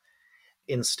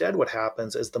 Instead, what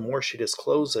happens is the more she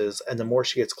discloses and the more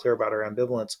she gets clear about her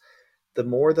ambivalence, the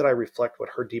more that I reflect what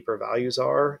her deeper values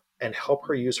are and help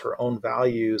her use her own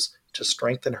values to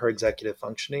strengthen her executive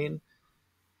functioning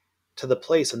to the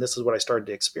place, and this is what I started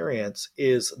to experience,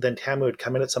 is then Tammy would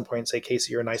come in at some point and say,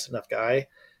 Casey, you're a nice enough guy,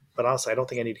 but honestly, I don't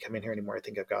think I need to come in here anymore. I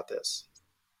think I've got this.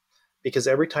 Because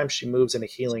every time she moves in a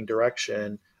healing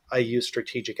direction, I use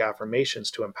strategic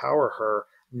affirmations to empower her,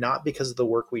 not because of the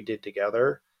work we did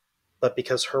together, but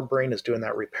because her brain is doing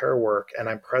that repair work and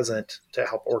I'm present to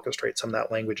help orchestrate some of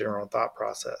that language in her own thought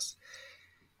process.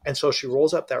 And so she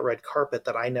rolls up that red carpet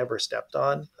that I never stepped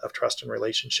on of trust and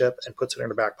relationship and puts it in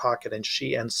her back pocket. And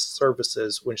she ends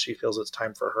services when she feels it's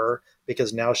time for her,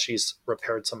 because now she's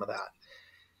repaired some of that.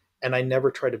 And I never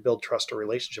try to build trust or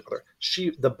relationship with her.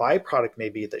 The byproduct may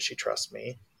be that she trusts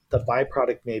me. The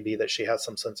byproduct may be that she has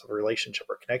some sense of a relationship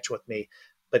or connection with me.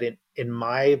 But in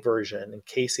my version, in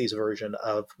Casey's version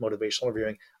of motivational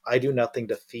interviewing, I do nothing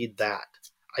to feed that.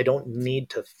 I don't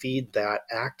need to feed that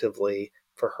actively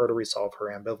for her to resolve her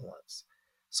ambivalence.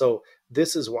 So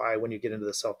this is why when you get into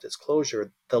the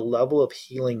self-disclosure, the level of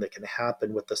healing that can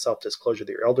happen with the self-disclosure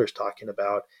that your elder's talking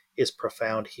about is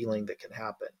profound healing that can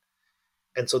happen.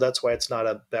 And so that's why it's not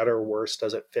a better, worse,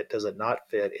 does it fit, does it not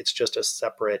fit? It's just a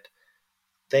separate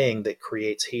thing that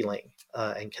creates healing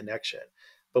and connection.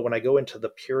 But when I go into the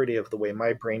purity of the way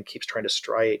my brain keeps trying to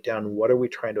striate down, what are we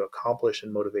trying to accomplish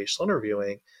in motivational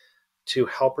interviewing to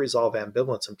help resolve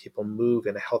ambivalence and people move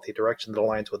in a healthy direction that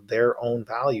aligns with their own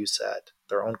value set,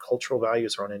 their own cultural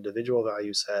values, their own individual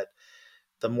value set,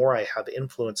 the more I have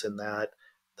influence in that,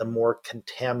 the more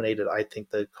contaminated I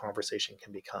think the conversation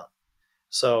can become.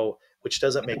 So, which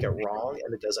doesn't make it wrong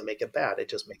and it doesn't make it bad. It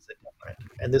just makes it different.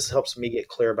 And this helps me get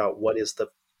clear about what is the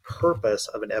purpose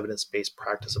of an evidence-based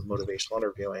practice of motivational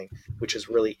interviewing, which is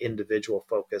really individual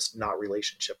focused, not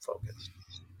relationship focused.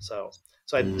 So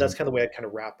that's kind of the way I kind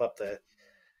of wrap up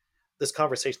this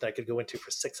conversation that I could go into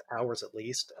for 6 hours at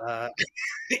least,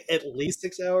 at least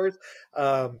 6 hours.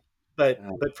 But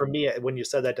for me, when you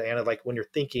said that, Diana, like when you're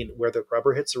thinking where the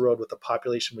rubber hits the road with the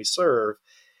population we serve,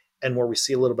 and where we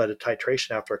see a little bit of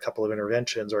titration after a couple of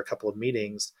interventions or a couple of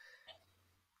meetings,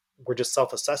 we're just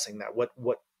self-assessing that. What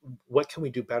what can we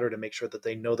do better to make sure that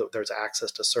they know that there's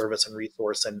access to service and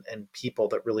resource and people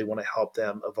that really want to help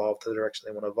them evolve to the direction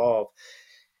they want to evolve.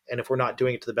 And if we're not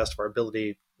doing it to the best of our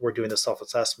ability, we're doing the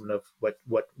self-assessment of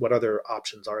what other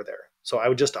options are there. So I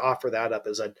would just offer that up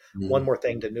as one more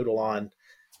thing to noodle on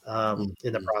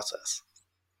in the process.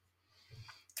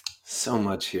 So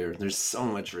much here. There's so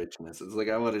much richness. It's like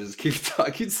I want to just keep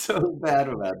talking so bad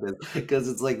about this because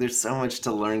it's like there's so much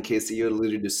to learn. Casey, you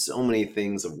alluded to so many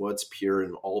things of what's pure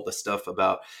and all the stuff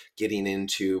about getting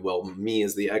into, well, me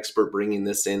as the expert bringing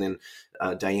this in,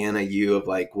 and Diana, you of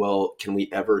like, well, can we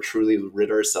ever truly rid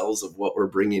ourselves of what we're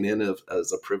bringing in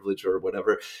as a privilege or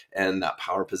whatever, and that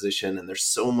power position. And there's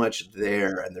so much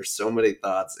there, and there's so many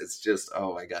thoughts. It's just,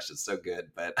 oh my gosh, it's so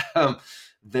good. But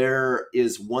there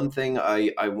is one thing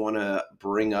I want to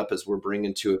bring up as we're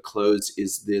bringing to a close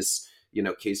is this,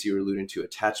 Casey, you were alluding to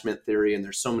attachment theory, and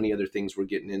there's so many other things we're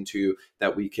getting into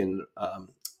that we can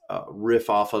riff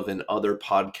off of in other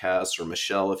podcasts, or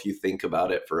Michelle, if you think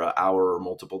about it for an hour or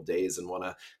multiple days and want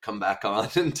to come back on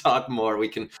and talk more, we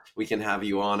can have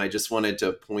you on. I just wanted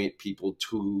to point people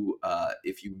to,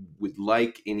 if you would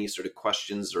like any sort of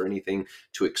questions or anything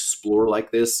to explore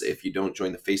like this, if you don't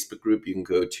join the Facebook group, you can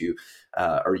go to,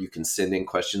 or you can send in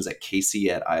questions at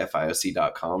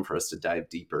casey@ifioc.com for us to dive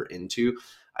deeper into.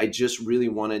 I just really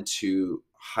wanted to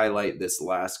highlight this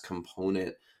last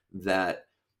component that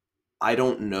I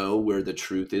don't know where the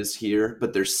truth is here,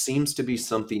 but there seems to be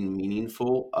something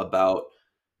meaningful about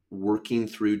working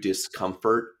through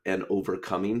discomfort and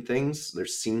overcoming things. There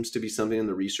seems to be something in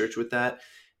the research with that.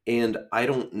 And I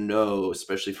don't know,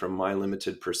 especially from my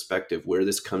limited perspective, where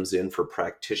this comes in for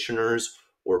practitioners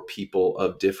or people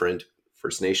of different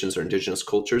First Nations or Indigenous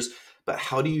cultures. But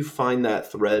how do you find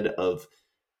that thread of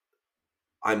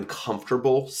I'm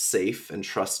comfortable, safe, and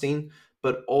trusting,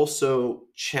 but also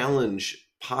challenge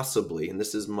possibly, and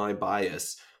this is my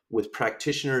bias, with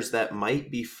practitioners that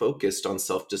might be focused on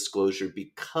self-disclosure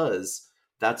because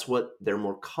that's what they're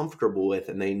more comfortable with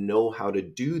and they know how to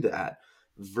do that,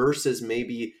 versus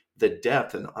maybe the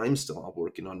depth, and I'm still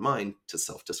working on mine to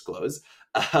self-disclose,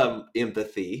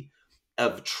 empathy,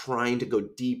 of trying to go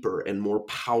deeper and more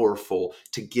powerful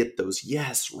to get those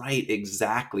yes, right,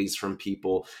 exactlys from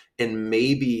people. And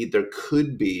maybe there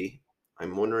could be,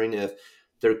 I'm wondering if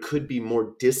there could be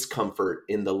more discomfort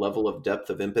in the level of depth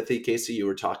of empathy, Casey, you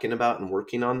were talking about and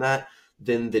working on that,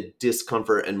 than the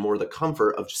discomfort and more the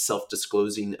comfort of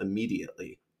self-disclosing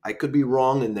immediately. I could be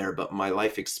wrong in there, but my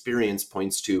life experience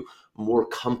points to more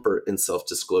comfort in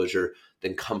self-disclosure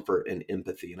than comfort and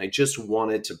empathy. And I just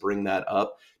wanted to bring that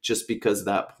up just because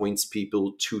that points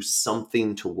people to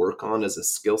something to work on as a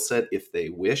skill set if they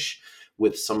wish,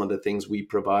 with some of the things we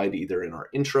provide either in our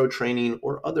intro training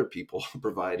or other people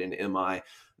provide in MI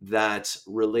that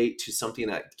relate to something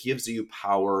that gives you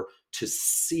power to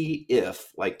see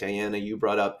if, like Diana, you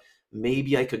brought up,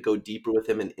 maybe I could go deeper with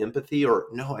him in empathy, or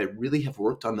no, I really have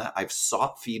worked on that. I've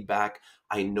sought feedback.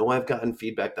 I know I've gotten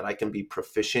feedback that I can be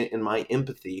proficient in my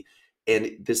empathy.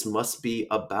 And this must be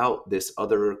about this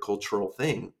other cultural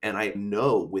thing. And I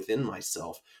know within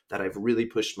myself that I've really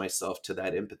pushed myself to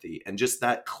that empathy and just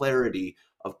that clarity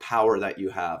of power that you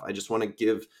have. I just want to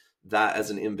give that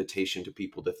as an invitation to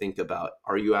people to think about,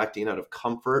 are you acting out of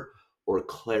comfort or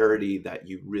clarity that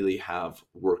you really have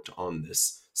worked on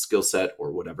this skill set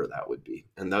or whatever that would be?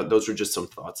 And those are just some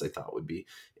thoughts I thought would be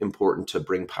important to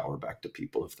bring power back to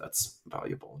people if that's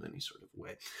valuable in any sort of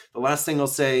way. The last thing I'll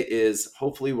say is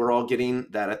hopefully we're all getting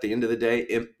that at the end of the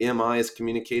day, MI is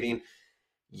communicating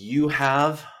you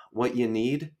have what you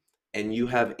need and you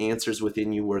have answers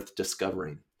within you worth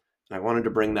discovering. And I wanted to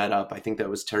bring that up. I think that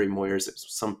was Terry Moyers,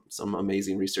 some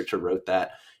amazing researcher wrote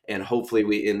that. And hopefully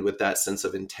we end with that sense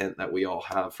of intent that we all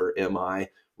have for MI,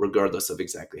 regardless of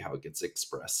exactly how it gets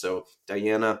expressed. So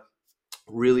Diana,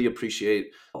 really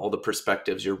appreciate all the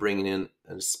perspectives you're bringing in,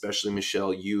 and especially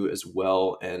Michelle, you as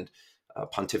well, and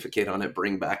pontificate on it,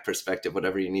 bring back perspective,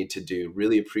 whatever you need to do.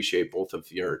 Really appreciate both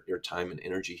of your time and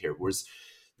energy here. Was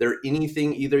there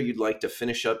anything either you'd like to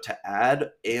finish up to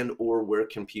add, and or where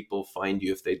can people find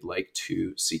you if they'd like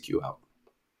to seek you out?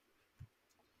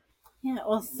 Yeah,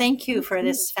 well, thank you for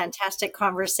this fantastic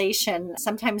conversation.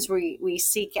 Sometimes we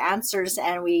seek answers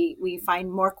and we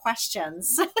find more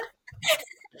questions.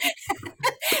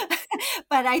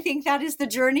 But I think that is the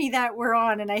journey that we're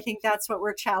on. And I think that's what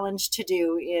we're challenged to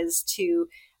do, is to,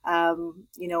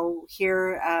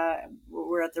 here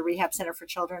we're at the Rehab Center for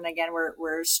Children. Again,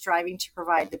 we're striving to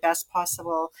provide the best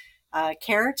possible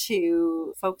care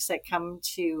to folks that come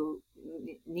to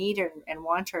need and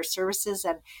want our services,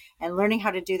 and learning how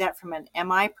to do that from an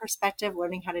MI perspective,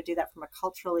 learning how to do that from a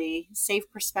culturally safe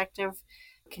perspective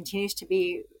continues to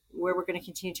be where we're going to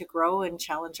continue to grow and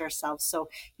challenge ourselves. So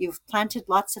you've planted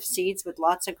lots of seeds with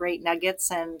lots of great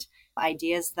nuggets and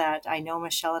ideas that I know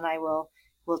Michelle and I will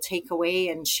take away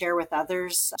and share with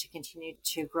others to continue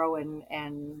to grow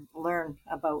and learn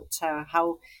about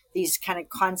how these kind of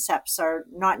concepts are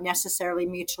not necessarily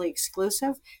mutually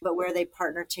exclusive, but where they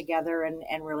partner together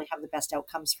and really have the best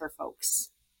outcomes for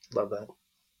folks. Love that.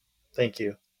 Thank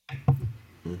you.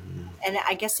 And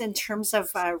I guess in terms of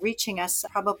reaching us,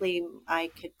 probably I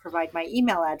could provide my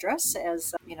email address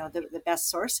as the best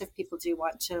source if people do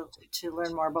want to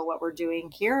learn more about what we're doing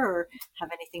here or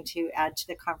have anything to add to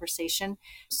the conversation.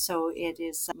 So it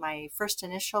is my first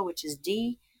initial, which is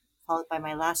D, followed by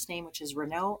my last name, which is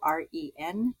Renaud,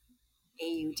 RENAUD,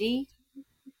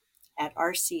 at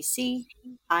rccinc.ca.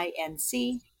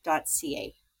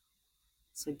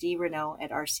 So drenaud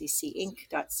at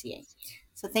rccinc.ca.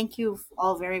 So thank you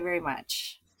all very, very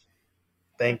much.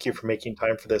 Thank you for making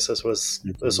time for this. This was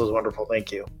wonderful.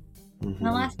 Thank you. And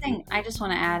the last thing I just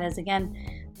want to add is, again,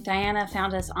 Diana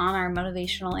found us on our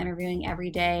Motivational Interviewing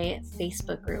Everyday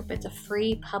Facebook group. It's a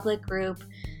free public group.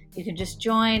 You can just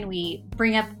join. We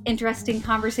bring up interesting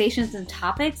conversations and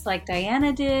topics like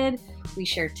Diana did. We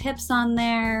share tips on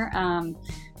there.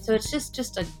 So it's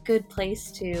just a good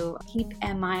place to keep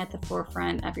MI at the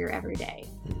forefront of your everyday.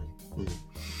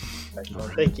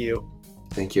 Excellent. Thank you.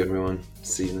 Thank you, everyone.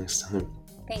 See you next time.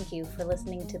 Thank you for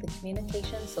listening to the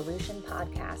Communication Solution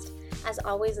Podcast. As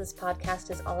always, this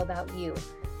podcast is all about you.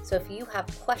 So if you have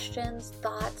questions,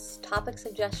 thoughts, topic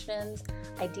suggestions,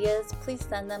 ideas, please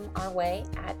send them our way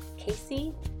at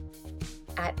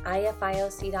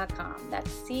casey@ifioc.com.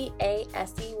 That's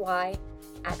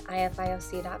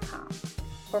CASEY@ifioc.com.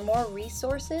 For more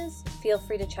resources, feel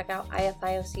free to check out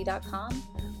ifioc.com.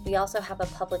 We also have a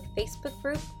public Facebook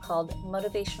group called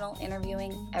Motivational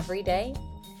Interviewing Everyday.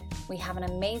 We have an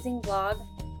amazing blog,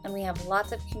 and we have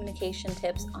lots of communication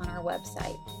tips on our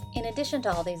website. In addition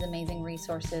to all these amazing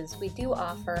resources, we do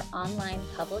offer online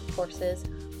public courses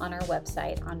on our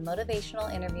website on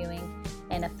motivational interviewing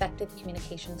and effective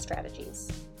communication strategies.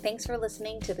 Thanks for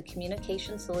listening to the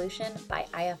Communication Solution by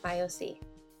IFIOC.